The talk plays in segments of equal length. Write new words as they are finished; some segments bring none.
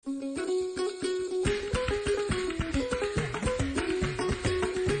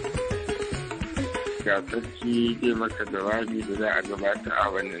Ga sarki zai maka jawabi da za a gabata a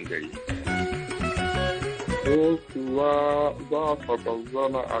wannan gari. Ko kuwa za ta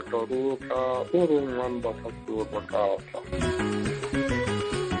bazzana a gare ka irin wanda kake bukata.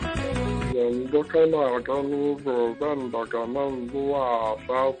 Yanzu kana gani goben daga nan zuwa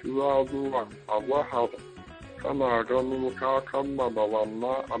safiya zuwa azahar, kana gani ka kammala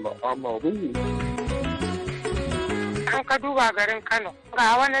wannan al'amari. An ka duba garin Kano,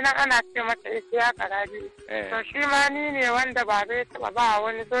 ga wani nan ana ce mata ya karabi. To shi ma ni ne wanda ba zai taba ba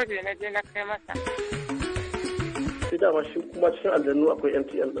wani zobe na je na kai masa. Sai dama shi kuma cikin aljannu akwai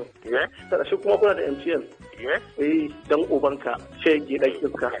MTN din. Sana shi kuma kuna da MTN. Dan ubanka ce gidan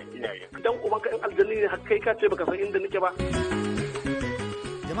iska. Dan ubanka in aljannu ne har kai ka ce baka san inda nake ba.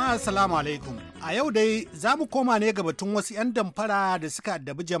 Jama'a assalamu alaikum. A yau dai za mu koma ne ga batun wasu 'yan damfara da suka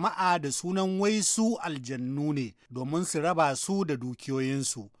addabi jama'a da sunan wai su aljannu ne domin su raba su da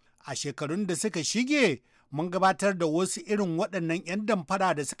dukiyoyinsu. A shekarun da suka shige mun gabatar da wasu irin waɗannan 'yan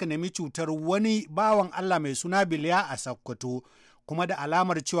damfara da suka nemi cutar wani bawan Allah mai suna Biliya a Sokoto, kuma da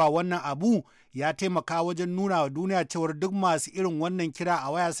alamar cewa wannan abu ya taimaka wajen nuna wa duniya cewar duk masu irin wannan kira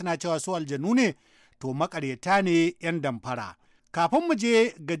a waya suna cewa su aljannu ne, to maƙaryata ne 'yan damfara. Kafin mu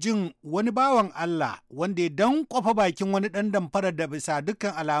je ga jin wani bawan Allah wanda ya dankwafa bakin wani ɗan damfara da bisa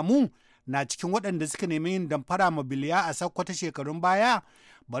dukkan alamu na cikin waɗanda suka nemi yin damfara ma Biliya a Sokoto shekarun baya,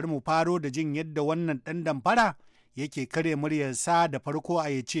 bari mu faro da jin yadda wannan ɗan damfara yake kare muryarsa da farko a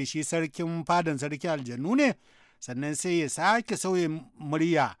ya ce shi sarkin fadan sarki aljannu ne, sannan sai ya sake sauya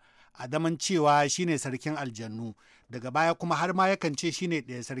murya a zaman cewa shine sarkin aljannu, daga baya kuma har ma yakan ce shine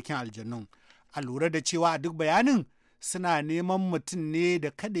ɗaya sarkin aljannun. A lura da cewa a duk bayanin suna neman mutum ne da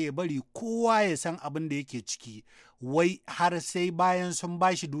kada ya bari kowa ya san abin da yake ciki, wai har sai bayan sun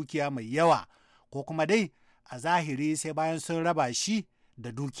ba shi dukiya mai yawa, ko kuma dai a zahiri sai bayan sun raba shi da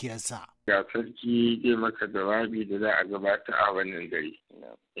dukiyarsa. Ga sarki zai maka jawabi da za a gabata a wannan gari.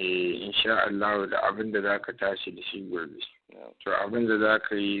 Insha Allah da abin da za ka tashi da shi gobe. To abin da za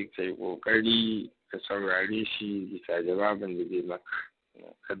ka yi kai kokari ka saurare shi bisa jawabin da zai maka.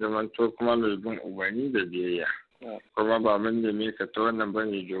 Ka zamanto kuma mai bin umarni da biyayya. Kuma ba mun neme ka ta wannan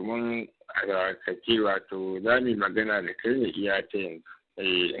bane domin ka ce wato za mu magana da kai ne iya ta yanzu.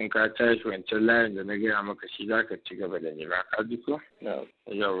 In ka tashi wancan layin da na gaya maka shi za ka ci gaba da nema ka ji ko?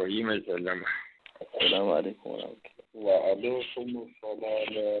 Yawa yi mai sallama. Assalamu alaikum wa rahmatullahi. Wa alaikum assalam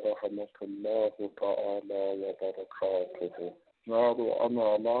wa rahmatullahi ta'ala wa barakatuhu. Yaro ana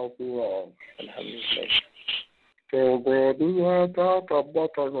lafiya. Alhamdulillah. To godiya ta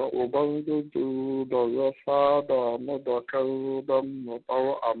tabbata ga Ubangiji da ya sada mu da kai don mu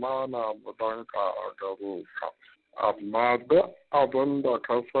ɗau amana mu danka a gare ka. Amma duk abin da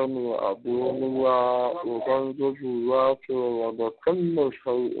ka sani a duniya Ubangiji ya ce wa da kullum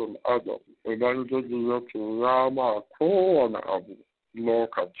shay'in adam. Ubangiji ya ce ya ma kowane abu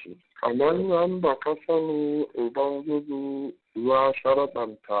lokaci. Kamar yadda ka sani Ubangiji ya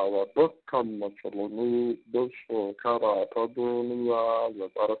sharaɗanta wa dukkan musulmi duk shekara ta duniya ya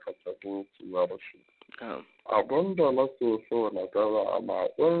tsarkake dukiyar shi. Abin da nake so na gaba ma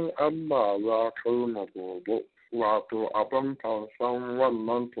in Allah ya kai mu gobe, wato abin fansan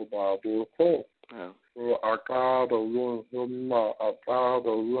wannan tubabe ko so a ƙara yin himma, a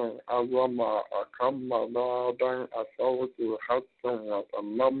ƙara yin azama, a kammala don a sauke haƙƙin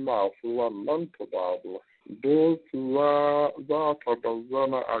waɗannan masu wannan tubabe. Dukiya za ta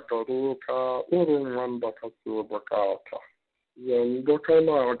bazzana a gare ka irin wanda kake bukata. Yanzu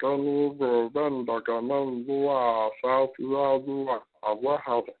kana gani goben daga nan zuwa safiya zuwa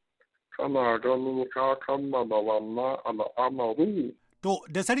azahar, kana gani ka kammala wannan al'amari. To,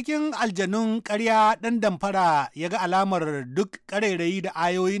 da sarkin aljanun ƙarya ɗan damfara ya ga alamar duk ƙarairayi da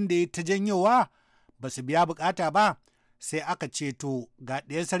ayoyin da ya ta janyowa ba su biya bukata ba, sai aka ce to ga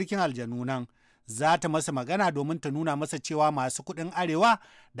ɗaya sarkin aljanu nan za ta masa magana domin ta nuna masa cewa masu kuɗin arewa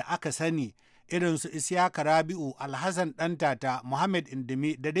da aka sani irin su Isiyaka Rabi'u, Alhassan Ɗantata, Muhammad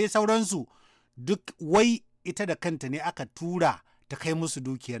Indimi da dai sauransu duk wai ita da kanta ne aka tura ta kai musu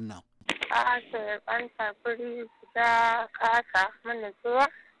dukiyar nan. A an takuri da kasa mana zuwa.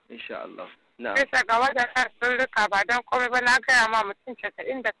 Insha Allah. Bisa ga waɗannan sun rika ba don komai ba na gaya ma mutum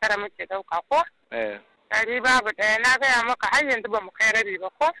 99 muke ɗauka ko? Ɗari babu ɗaya na gaya maka har yanzu ba mu kai rabi ba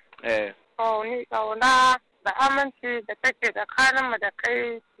ko? Ni ƙauna da aminci da take tsakaninmu da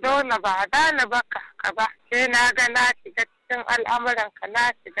kai dole ba a dana ba ka ba. Sai na ga na shiga cikin al'amuranka,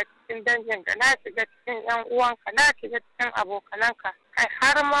 na shiga cikin danginka, na shiga cikin 'yan uwanka, na shiga cikin abokananka. Kai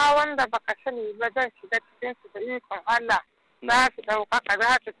har ma wanda baka sani ba zan shiga cikin su da ikon Allah. Za su ɗaukaka,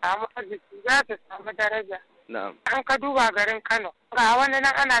 za su samu arziki, za su samu daraja. an ka duba garin Kano ga wani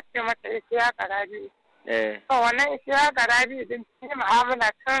nan ana ce mata Isiyaka Rabi. To wannan Isiyaka Rabi din shi mu'amala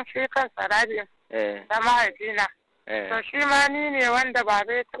tun shi kansa Rabi da mahaifina. To shi ma ni ne wanda ba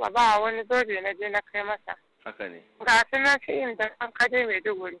zai taɓa ba wani zobe na je na kai masa. Haka ne. Ga su nan shi inda an kaje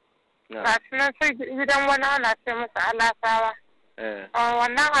Maiduguri. Ga su nan sai gidan wani ana ce masa Alasawa.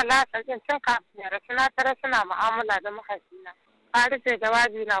 Wannan Alasa din cin kafin ya rasu na tare suna mu'amala da mahaifina. Ka rufe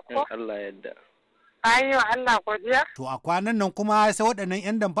jawabi na ko? Allah yadda. Ayi wa Allah godiya. To a kwanan nan kuma sai waɗannan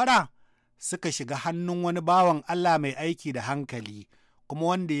 'yan damfara suka shiga hannun wani bawan Allah mai aiki da hankali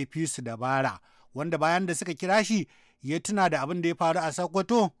kuma wanda ya fi su dabara, wanda bayan da suka kira shi ya tuna da abin da ya faru a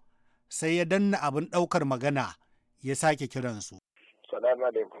Sokoto sai ya danna abin ɗaukar magana ya sake kiransu. Salamu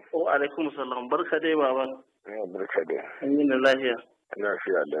alaikum. Wa alaikum salam. Barka dai baban. Barka dai. An yi na lafiya.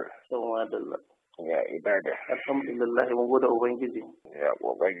 Lafiya da. Sanwa da Ya ibada. Alhamdulillah mun gode Ubangiji. Ya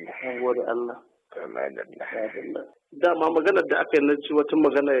kokari. Mun gode Allah. Alhamdulillah. Dama maganar da aka yi na ci wata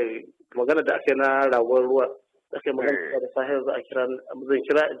magana da aka yi na ragon ruwa. Aka yi magana da sahiyar za a kira zan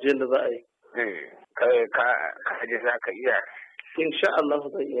kira ajiyar da za a yi. Ka je za ka iya. Insha Allah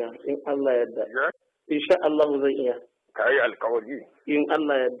zan iya. In Allah yadda. Insha Allah zan iya. Ka yi alkawari. In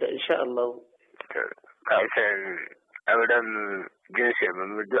Allah yadda insha Allah. Ka san auren jinsi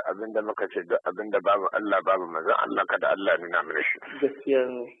mu duk abin da muka ce duk abin da babu Allah babu manzon Allah kada Allah nuna mana shi. Gaskiya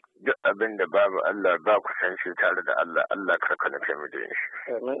ne. Duk abin da babu Allah ba ku san shi tare da Allah Allah karka na kai mu da shi.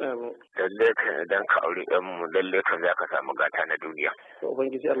 Amin amin. Lalle ka idan ka aure ɗan mu lalle ka za ka samu gata na duniya.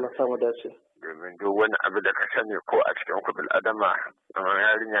 Ubangiji Allah samu dace. Domin duk wani abu da ka sani ko a cikin ku bil adama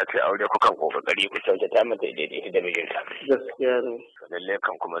yarinya ta aure ku kan kokari ku kyautata mata daidai da mijinta. Gaskiya ne. Lalle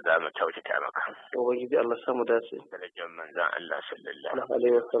kan kuma za mu kyautata maka. Ubangiji Allah samu dace. Darajar manzon Allah sallallahu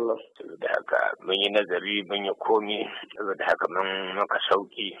alaihi wasallam. Saboda haka mun yi nazari mun yi komi saboda haka mun maka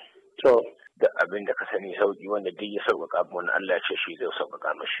sauki. To da abin da ka sani sauki wanda duk ya sauƙaƙa mu wani Allah ce shi zai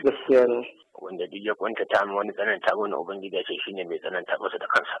sauƙaƙa mashi. Gaskiya ne. Wanda duk ya kwantata mu wani tsananta wani ubangiji ya ce shi ne mai tsananta masa da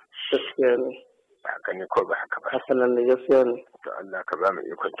kansa. Gaskiya ne. Haka ne ko ba haka ba. Haka nan ne gaskiya ne. To Allah ka ba mu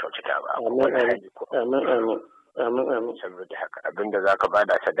ikon kyautata ba. Amin amin. Amin amin. Amin amin. Saboda haka abin da za ka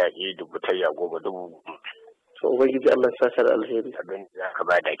bada sadaki 10,000 10,000. To ubangiji Allah ya saka da alheri. Abin da za ka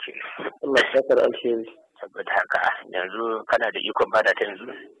bada ke. Allah ya saka da alheri. Saboda haka yanzu kana da ikon bada ta yanzu.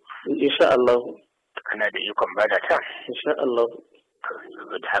 Insha Allah. Kana da ikon bada ta? Insha Allah.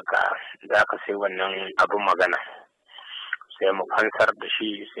 Saboda haka za ka sai wannan abin magana. Sai mu fansar da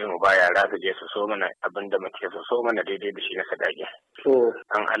shi sai mu ba yara su je su so mana abin da muke so mana daidai da shi na sadaki. To.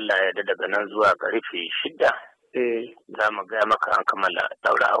 An Allah ya yarda daga nan zuwa karfe 6. Za mu gaya maka an kammala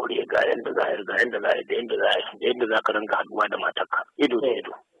daura aure ga yanda za a yi da yanda za ka ringa haduwa da matarka ido da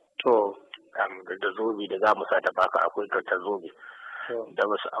ido. To. Da zobe da za mu sa ta baka akwai ta zobe. Da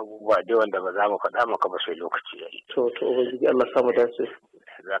wasu abubuwa dai wanda ba za mu faɗa maka ba sai lokaci ya yi. To ubangiji Allah samu dace.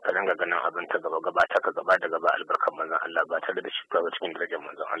 Za ka dinga ganin abin ta gaba ta ka gaba da gaba albarkar manzon Allah ba tare da shi ba cikin darajar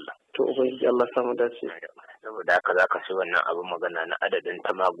manzon Allah. To ubangiji Allah samu dace. Saboda haka za ka sai wannan abin magana na adadin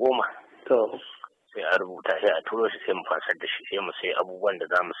ta ma 10. To. Sai a rubuta sai a turo shi sai mu fasar da shi sai mu sai abubuwan da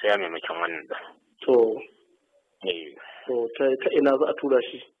za mu saya maimakon wannan da. To. To ta ina za a tura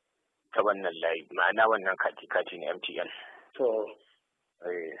shi? Ta wannan layi ma'ana wannan kati ne MTN. To.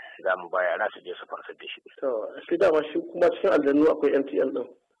 Za mu baya za su je su fansar da shi. To, shi dama shi kuma cikin aljannu akwai MTN ɗin.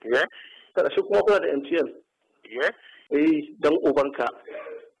 Kada shi kuma kuna da MTN. Dan ubanka,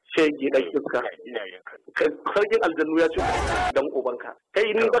 shege ɗan iska. Sarkin aljannu ya ce dan ubanka.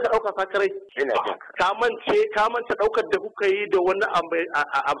 Kai ni ba ka ɗauka sakarai. Ka mance ɗaukar da kuka yi da wani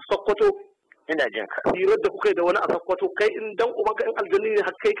a Sokoto. Ina jin ka. Hirar da kuka yi da wani a Sokoto kai in dan ubanka in aljanni ne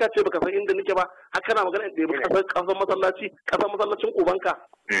har kai ka ce baka san inda nake ba har kana magana da baka san kasan masallacin ubanka.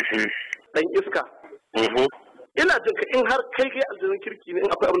 Dan iska. Ina jin ka in har kai aljannin kirki ne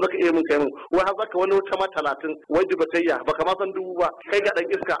in akwai abin da ka iya mun kai mun wai har zaka wani wata ma 30 wai dubatayya baka ma san 1000 ba kai ga dan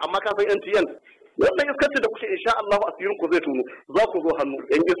iska amma ka san MTN. Wannan iskar da kuke insha Allah asirin ku zai tuno za ku zo hannu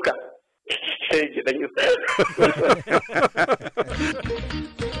yan iska. Sai ki dan iska.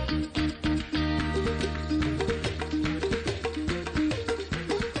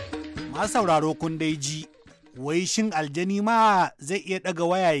 sauraro kun dai ji, wai shin aljani ma zai iya ɗaga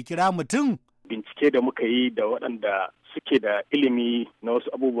waya ya kira mutum? Bincike da muka yi da waɗanda suke da ilimi na wasu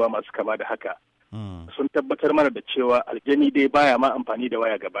abubuwa masu kama da haka. Sun tabbatar mana da cewa aljani dai baya ma amfani da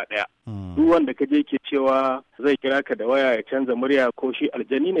waya gaba ɗaya. Duk wanda ka je ke cewa zai kira ka da waya ya canza murya ko shi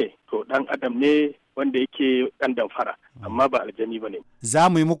aljani ne, to ɗan adam ne wanda yake ɗan damfara, amma ba aljani ba ne. Za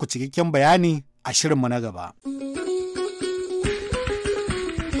mu yi muku cikakken bayani a shirinmu na gaba.